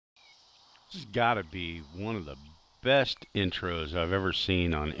This has got to be one of the best intros I've ever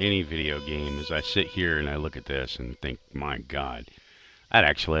seen on any video game as I sit here and I look at this and think, my God, I'd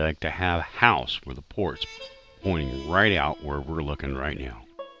actually like to have a house where the port's pointing right out where we're looking right now.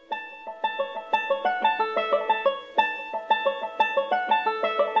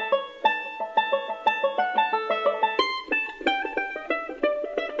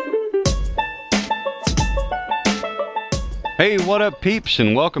 Hey, what up, peeps,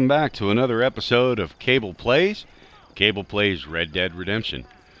 and welcome back to another episode of Cable Plays Red Dead Redemption.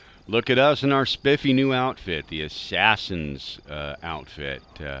 Look at us in our spiffy new outfit, the Assassin's outfit.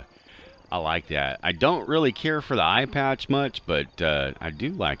 I like that. I don't really care for the eye patch much, but I do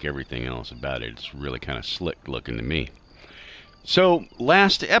like everything else about it. It's really kind of slick looking to me. So,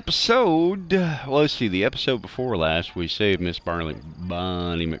 last episode, well, let's see, the episode before last, we saved Miss Bonnie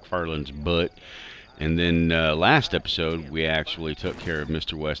McFarlane's butt. And then last episode, we actually took care of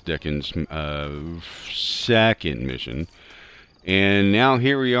Mr. West Dickens' second mission. And now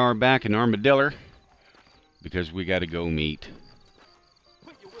here we are back in Armadillo because we got to go meet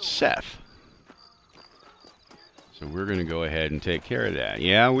Seth. So we're going to go ahead and take care of that.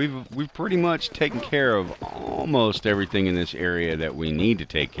 Yeah, we've pretty much taken care of almost everything in this area that we need to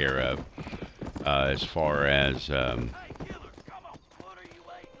take care of as far as...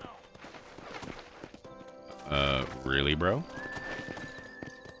 really, bro?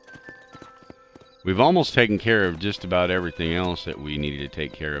 We've almost taken care of just about everything else that we needed to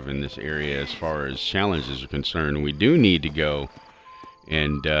take care of in this area as far as challenges are concerned. We do need to go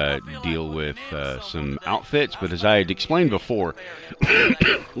and deal with some outfits, but as I had explained before...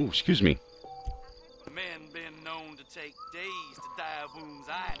 Ooh, excuse me.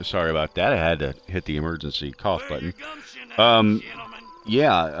 Sorry about that. I had to hit the emergency cough button.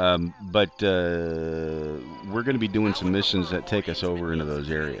 But we're going to be doing some missions that take us over into those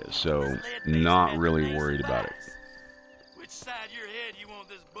areas, so not really worried about it. Which side of your head you want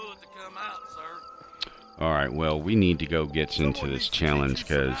this bullet to come out, sir? Alright, well, we need to go get into this challenge,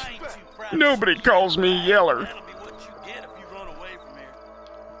 because nobody calls me Yeller.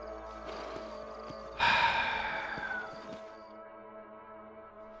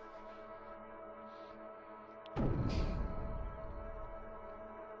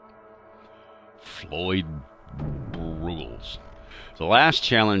 Floyd rules. The last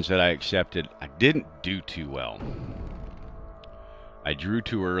challenge that I accepted, I didn't do too well. I drew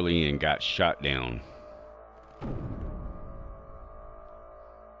too early and got shot down.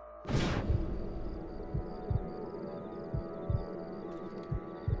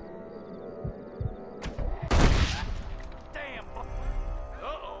 Damn.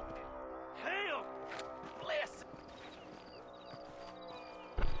 Uh-oh. Hell. Bless.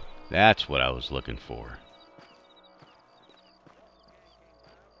 That's what I was looking for.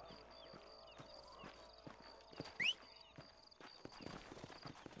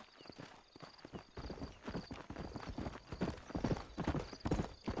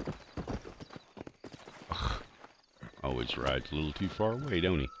 Ugh. Always rides a little too far away,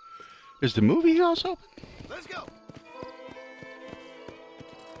 don't he? Is the movie house open? Let's go.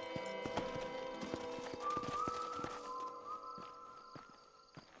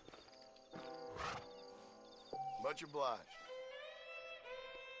 Much obliged.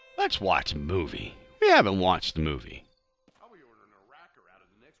 Let's watch a movie. We haven't watched the movie. I'll be ordering a racker out of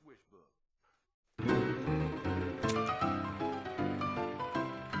the next wish book.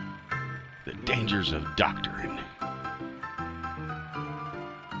 The dangers of doctoring.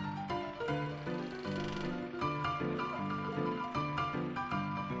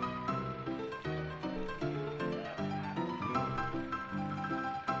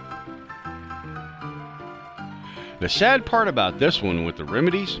 The sad part about this one with the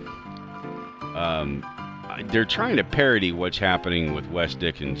remedies, they're trying to parody what's happening with West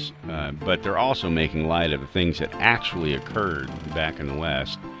Dickens, but they're also making light of the things that actually occurred back in the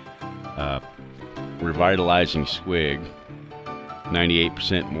West. Revitalizing Swig,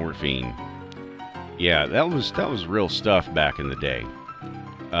 98% morphine. Yeah, that was real stuff back in the day.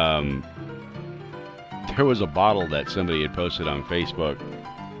 There was a bottle that somebody had posted on Facebook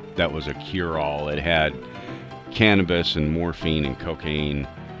that was a cure-all. It had cannabis and morphine and cocaine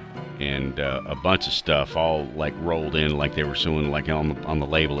and a bunch of stuff all like rolled in like they were showing like on the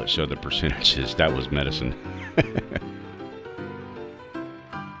label. It showed the percentages. That was medicine.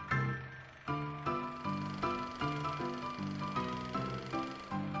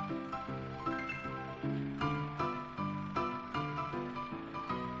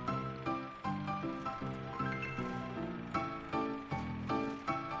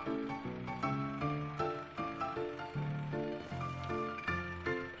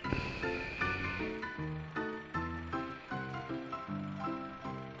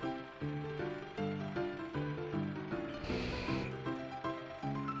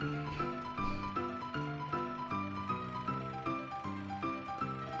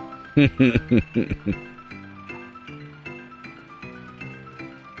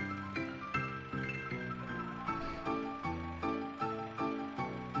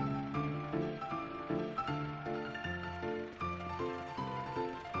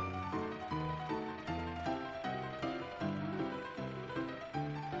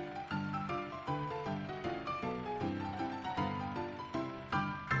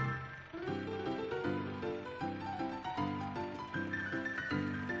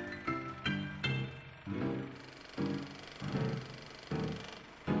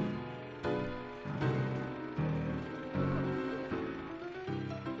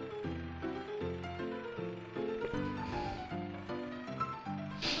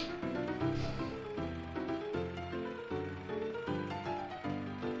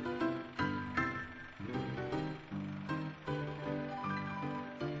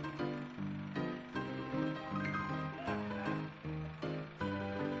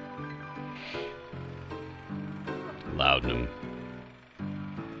 Laudanum.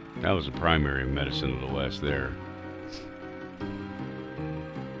 That was the primary medicine of the West there.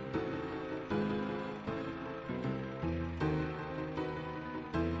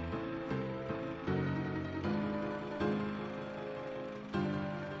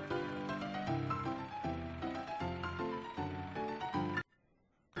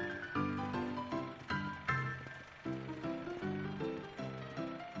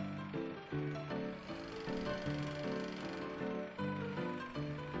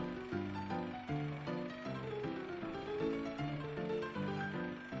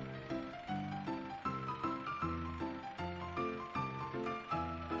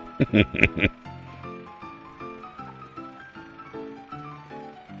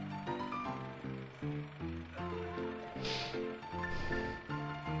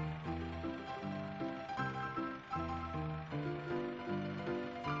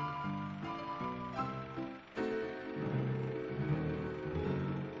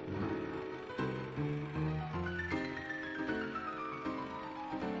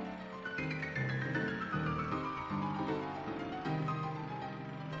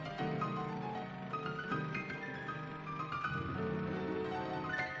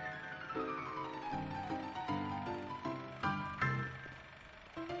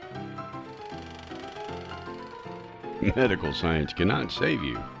 Medical science cannot save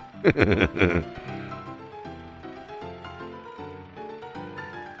you.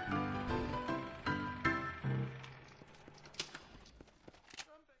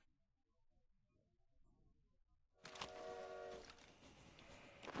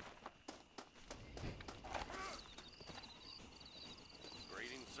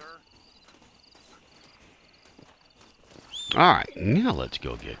 All right, now let's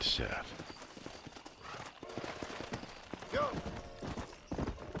go get Seth. Go.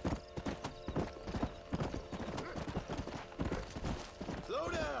 Slow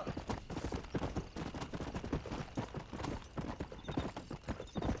down.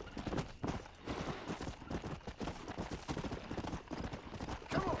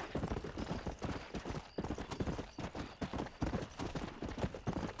 Come on.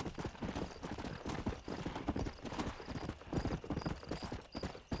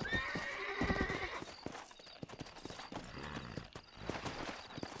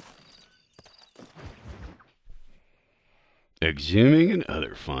 Exhuming and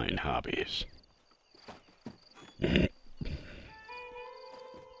other fine hobbies.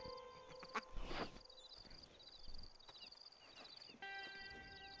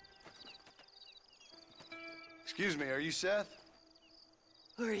 Excuse me, are you Seth?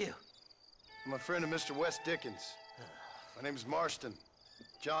 Who are you? I'm a friend of Mr. Wes Dickens. My name's Marston.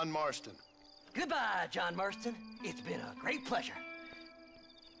 John Marston. Goodbye, John Marston. It's been a great pleasure.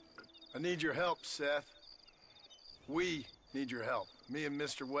 I need your help, Seth. We need your help. Me and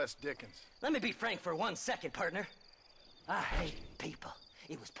Mr. Wes Dickens. Let me be frank for 1 second, partner. I hate people.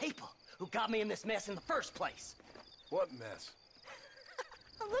 It was people who got me in this mess in the first place. What mess?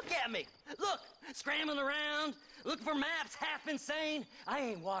 Look at me. Look, scrambling around, looking for maps, half insane. I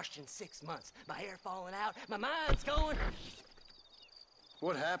ain't washed in 6 months. My hair falling out, my mind's going.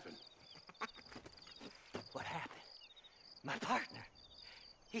 What happened? What happened? My partner.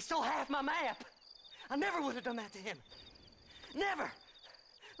 He stole half my map. I never would have done that to him. Never.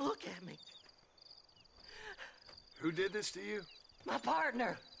 Look at me. Who did this to you? My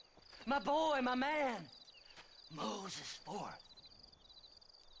partner. My boy, my man. Moses Forth.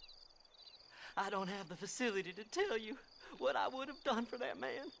 I don't have the facility to tell you what I would have done for that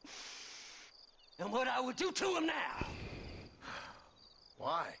man. And what I would do to him now.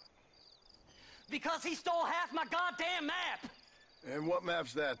 Why? Because he stole half my goddamn map. And what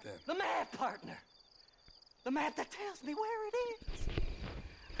map's that, then? The map, partner. The map that tells me where it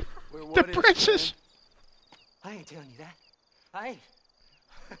is. Where The what is, princess! I ain't telling you that. I ain't.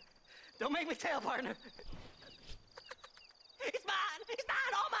 Don't make me tell, partner. It's mine! It's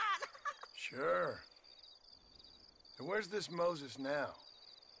mine! All mine! Sure. And where's this Moses now?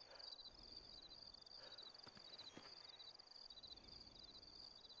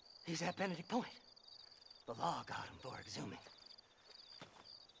 He's at Benedict Point. The law got him for exhuming.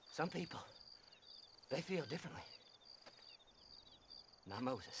 Some people, they feel differently. Not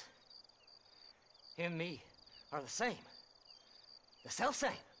Moses. Him and me are the same. The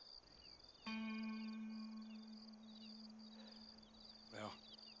self-same. Well,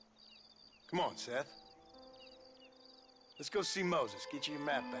 come on, Seth. Let's go see Moses, get you your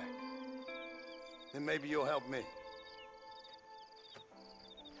map back. Then maybe you'll help me.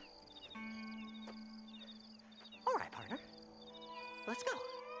 All right, partner. Let's go.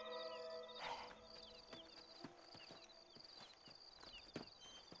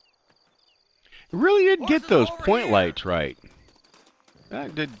 Really did get Horses those over point here. lights right.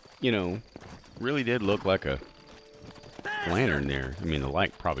 That did, really did look like a lantern there. I mean, the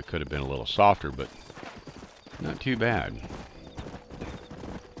light probably could have been a little softer, but not too bad.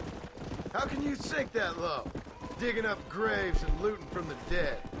 How can you sink that low? Digging up graves and looting from the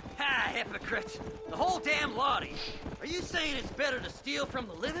dead. Ha, hypocrites! The whole damn lot of you. Are you saying it's better to steal from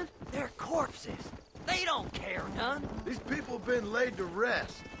the living? They're corpses. They don't care none. These people have been laid to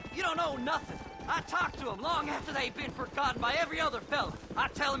rest. You don't know nothing. I talked to them long after they've been forgotten by every other fella. I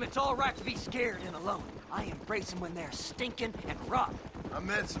tell them it's all right to be scared and alone. I embrace them when they're stinking and rotten. I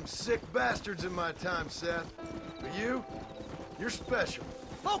met some sick bastards in my time, Seth. But you're special.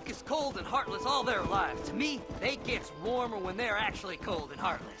 Folk is cold and heartless all their lives. To me, they gets warmer when they're actually cold and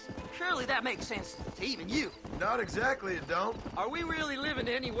heartless. Surely that makes sense to even you. Not exactly, it don't. Are we really living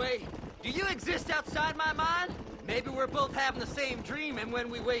anyway? Do you exist outside my mind? Maybe we're both having the same dream, and when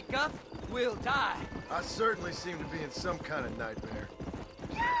we wake up, we'll die. I certainly seem to be in some kind of nightmare.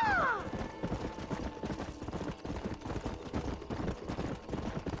 Yeah!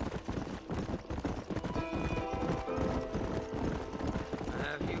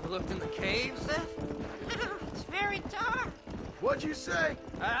 Have you looked in the cave, Seth? It's very dark. What'd you say?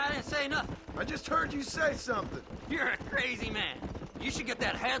 I didn't say nothing. I just heard you say something. You're a crazy man. You should get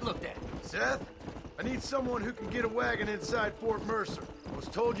that head looked at. Seth, I need someone who can get a wagon inside Fort Mercer. I was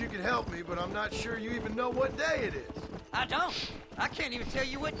told you could help me, but I'm not sure you even know what day it is. I don't. I can't even tell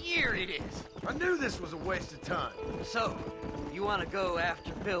you what year it is. I knew this was a waste of time. So, you want to go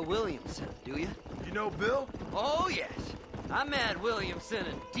after Bill Williamson, do you? You know Bill? Oh, yes. I met Williamson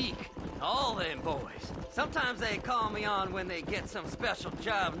and Deke, all them boys. Sometimes they call me on when they get some special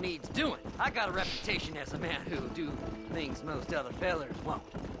job needs doing. I got a reputation as a man who'll do things most other fellers won't.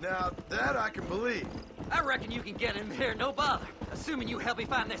 Now, that I can believe. I reckon you can get in there, no bother. Assuming you help me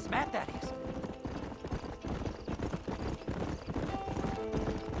find this map, that is.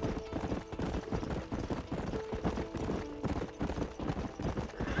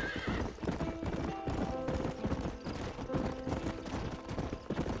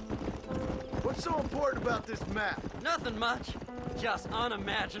 What's so important about this map? Nothing much. Just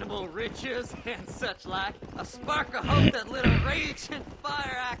unimaginable riches and such like. A spark of hope that lit a raging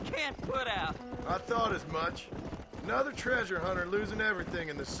fire I can't put out. I thought as much. Another treasure hunter losing everything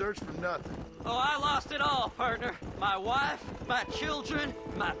in the search for nothing. Oh, I lost it all, partner. My wife, my children,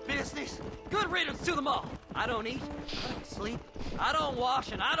 my business. Good riddance to them all. I don't eat, I don't sleep, I don't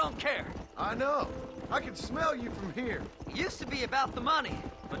wash, and I don't care. I know. I can smell you from here. It used to be about the money,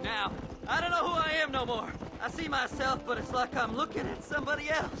 but now, I don't know who I am no more. I see myself, but it's like I'm looking at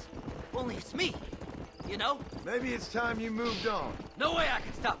somebody else. Only it's me, you know? Maybe it's time you moved on. No way I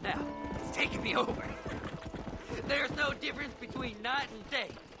can stop now. It's taking me over. There's no difference between night and day.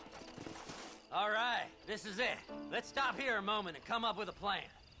 All right, this is it. Let's stop here a moment and come up with a plan.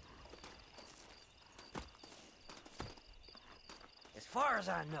 As far as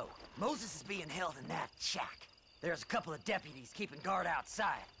I know, Moses is being held in that shack. There's a couple of deputies keeping guard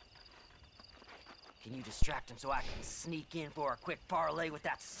outside. Can you distract him so I can sneak in for a quick parlay with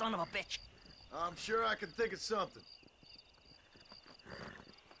that son of a bitch? I'm sure I can think of something.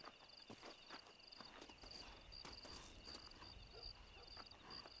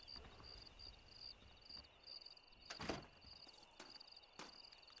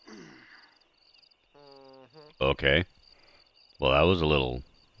 Okay. Well, that was a little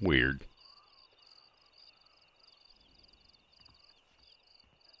weird.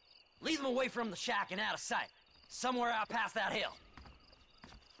 Lead them away from the shack and out of sight. Somewhere out past that hill.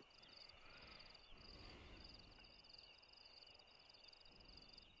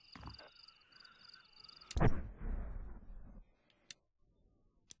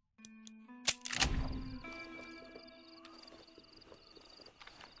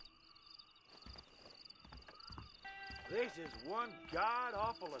 This is one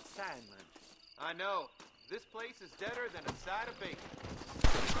god-awful assignment. I know. This place is deader than a side of bacon.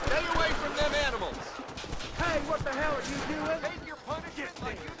 Stay away from them animals! Hey, what the hell are you doing? Take your punishment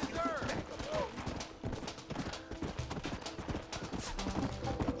like you deserve!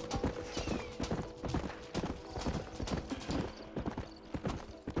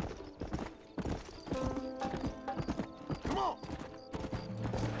 Come on!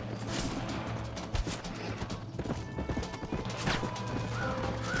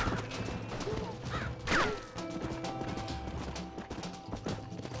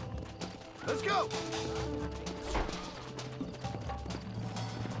 Let's go!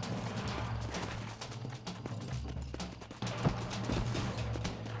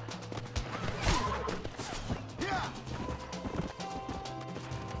 Yeah!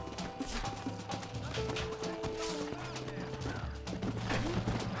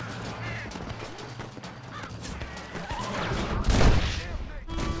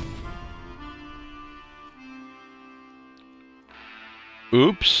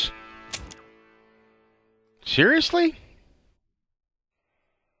 Oops. Seriously?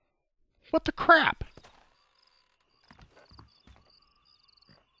 What the crap?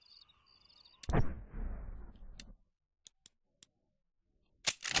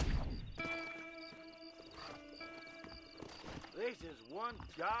 This is one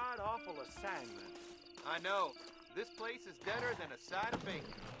god-awful assignment. I know. This place is deader than a side of bacon.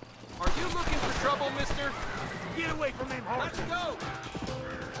 Are you looking for trouble, mister? Get away from them Let's horses! go!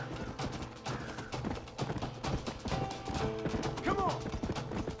 Come on!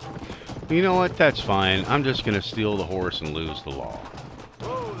 You know what? That's fine. I'm just gonna steal the horse and lose the law.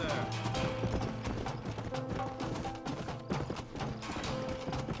 Whoa there!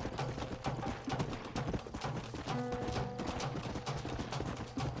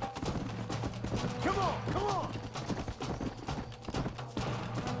 Come on! Come on!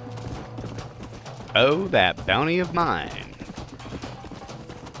 Oh, that bounty of mine.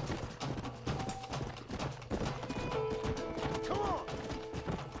 Come on!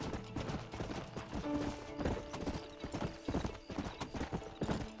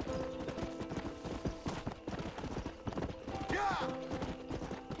 Yeah!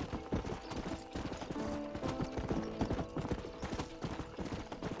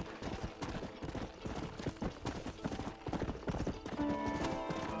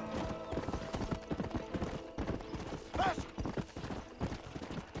 Faster!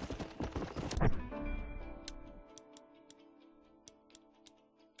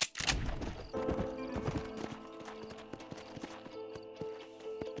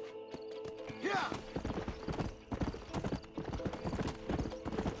 Yeah!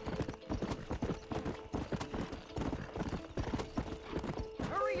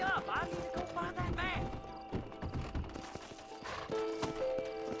 Hurry up! I need to go find that man.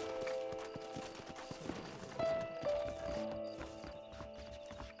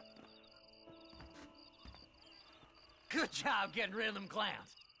 Good job getting rid of them clowns.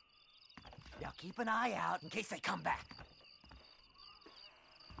 Now keep an eye out in case they come back.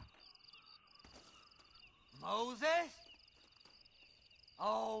 Moses?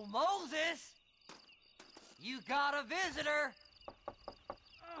 Oh, Moses! You got a visitor!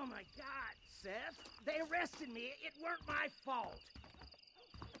 Oh my God, Seth. They arrested me. It weren't my fault.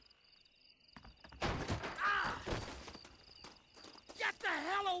 Ah! Get the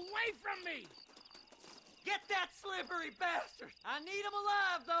hell away from me! Get that slippery bastard! I need him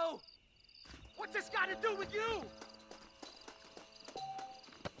alive, though! What's this got to do with you?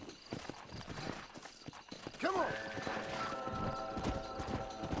 Come on!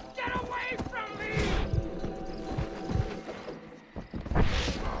 Get away from me!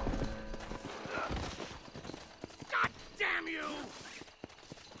 God damn you!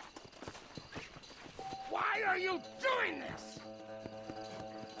 Why are you doing this?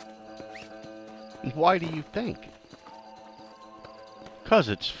 Why do you think? 'Cause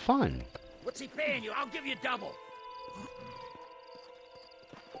it's fun. What's he paying you? I'll give you double.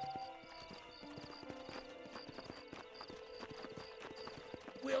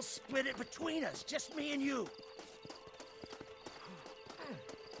 We'll split it between us, just me and you.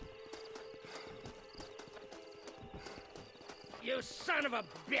 You son of a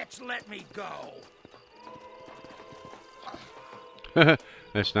bitch, let me go.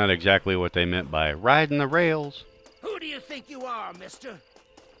 That's not exactly what they meant by riding the rails. Who do you think you are, mister?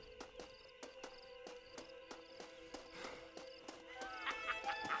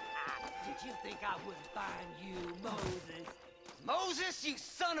 Did you think I wouldn't find you, Moses? Moses, you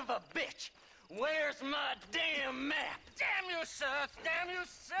son of a bitch! Where's my damn map? Damn you, Seth! Damn you,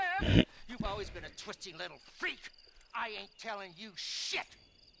 Seth! You've always been a twisting little freak. I ain't telling you shit.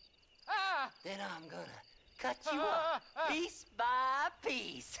 Then I'm gonna cut you up piece by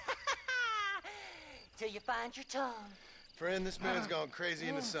piece. Till you find your tongue. Friend, this man's gone crazy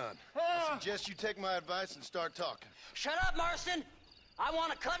in the sun. I suggest you take my advice and start talking. Shut up, Marston! I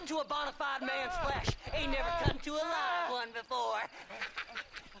want to cut into a bona fide man's flesh. Ain't never cut into a live one before.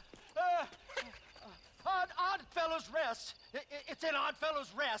 Odd Fellows Rest. It's in Odd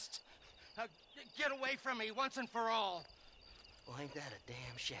Fellows Rest. Get away from me once and for all. Well, ain't that a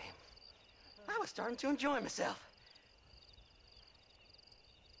damn shame? I was starting to enjoy myself.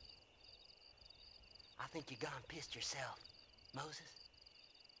 I think you gone pissed yourself, Moses.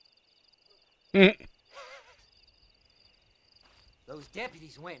 Those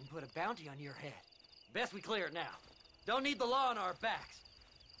deputies went and put a bounty on your head. Best we clear it now. Don't need the law on our backs.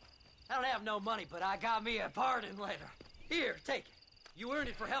 I don't have no money, but I got me a pardon letter. Here, take it. You earned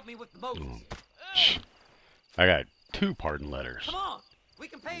it for helping me with the Moses. I got 2 pardon letters. Come on. We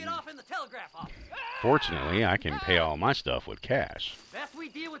can pay it off in the telegraph office. Fortunately, I can pay all my stuff with cash. Best we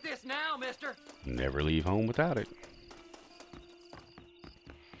deal with this now, mister. Never leave home without it.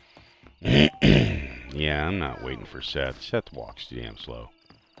 Yeah, I'm not waiting for Seth. Seth walks too damn slow.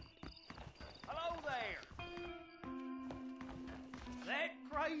 Hello there. That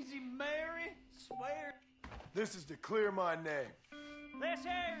crazy Mary swear. This is to clear my name. This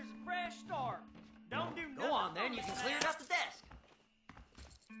here is a fresh start. Don't do nothing. Go on, then. You can clear it up the desk.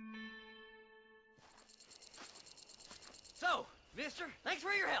 So, mister, thanks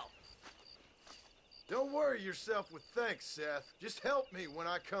for your help. Don't worry yourself with thanks, Seth. Just help me when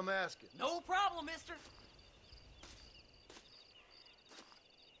I come asking. No problem, mister.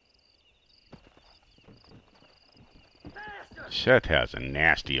 Seth has a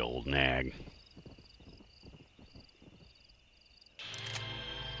nasty old nag.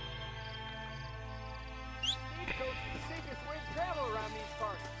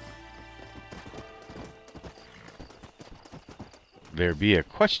 There be a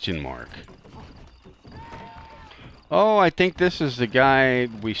question mark. Oh, I think this is the guy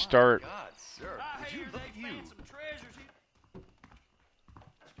we start. God, sir, would you look at you?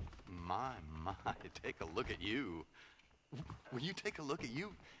 My, take a look at you. When you take a look at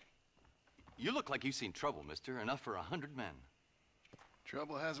you, you look like you've seen trouble, mister. Enough for 100 men.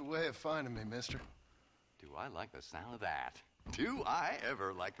 Trouble has a way of finding me, mister. Do I like the sound of that? Do I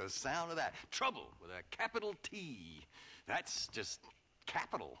ever like the sound of that? Trouble with a capital T. That's just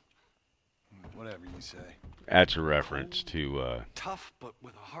capital. Whatever you say. That's a reference to Tough, but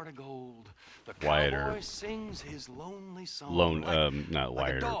with a heart of gold. The Wyatt cowboy Earp. sings his lonely song. not like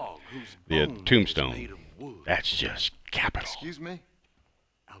a Wyatt Earp. dog whose The bone is Tombstone. made of wood. That's just capital. Excuse me?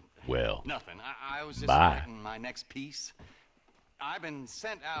 Oh, Well, nothing. I was just bye. writing my next piece. I've been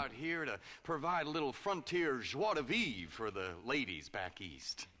sent out here to provide a little frontier joie de vivre for the ladies back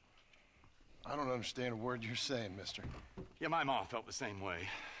east. I don't understand a word you're saying, mister. Yeah, my ma felt the same way.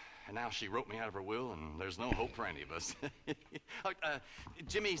 And now she wrote me out of her will, and there's no hope for any of us.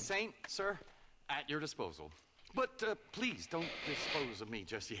 Jimmy Saint, sir, at your disposal. But please don't dispose of me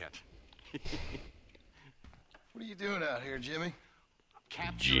just yet. What are you doing out here, Jimmy?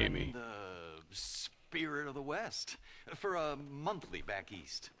 Capturing Jimmy. the spirit of the West for a monthly back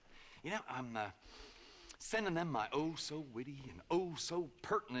east. You know, I'm sending them my oh-so-witty and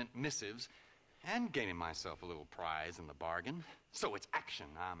oh-so-pertinent missives and gaining myself a little prize in the bargain. So it's action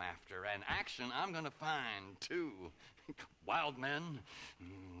I'm after, and action I'm gonna find, too. Wild men,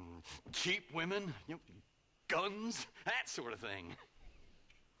 cheap women, guns, that sort of thing.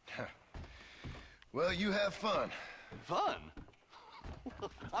 Well, you have fun. Fun?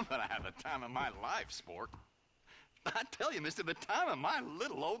 I'm gonna have the time of my life, sport. I tell you, mister, the time of my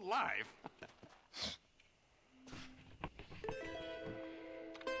little old life.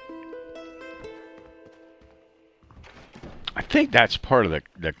 I think that's part of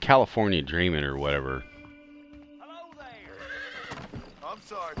the California Dreamin' or whatever. Hello there. I'm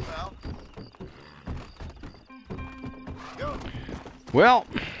sorry, pal. Go. Well,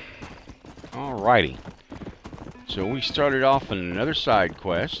 alrighty. So we started off on another side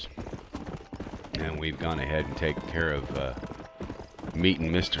quest, and we've gone ahead and taken care of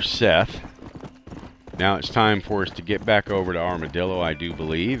meeting Mr. Seth. Now it's time for us to get back over to Armadillo, I do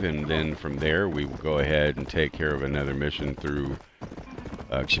believe, and then from there we will go ahead and take care of another mission through,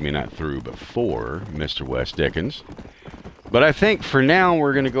 excuse me, not through, but for Mr. West Dickens. But I think for now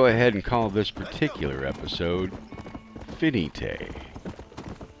we're going to go ahead and call this particular episode Finite.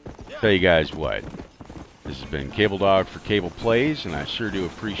 Tell you guys what, this has been CableDog for Cable Plays, and I sure do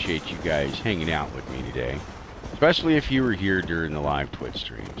appreciate you guys hanging out with me today, especially if you were here during the live Twitch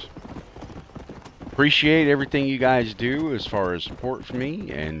streams. appreciate everything you guys do as far as support for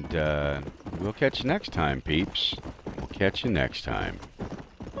me, and we'll catch you next time, peeps. We'll catch you next time.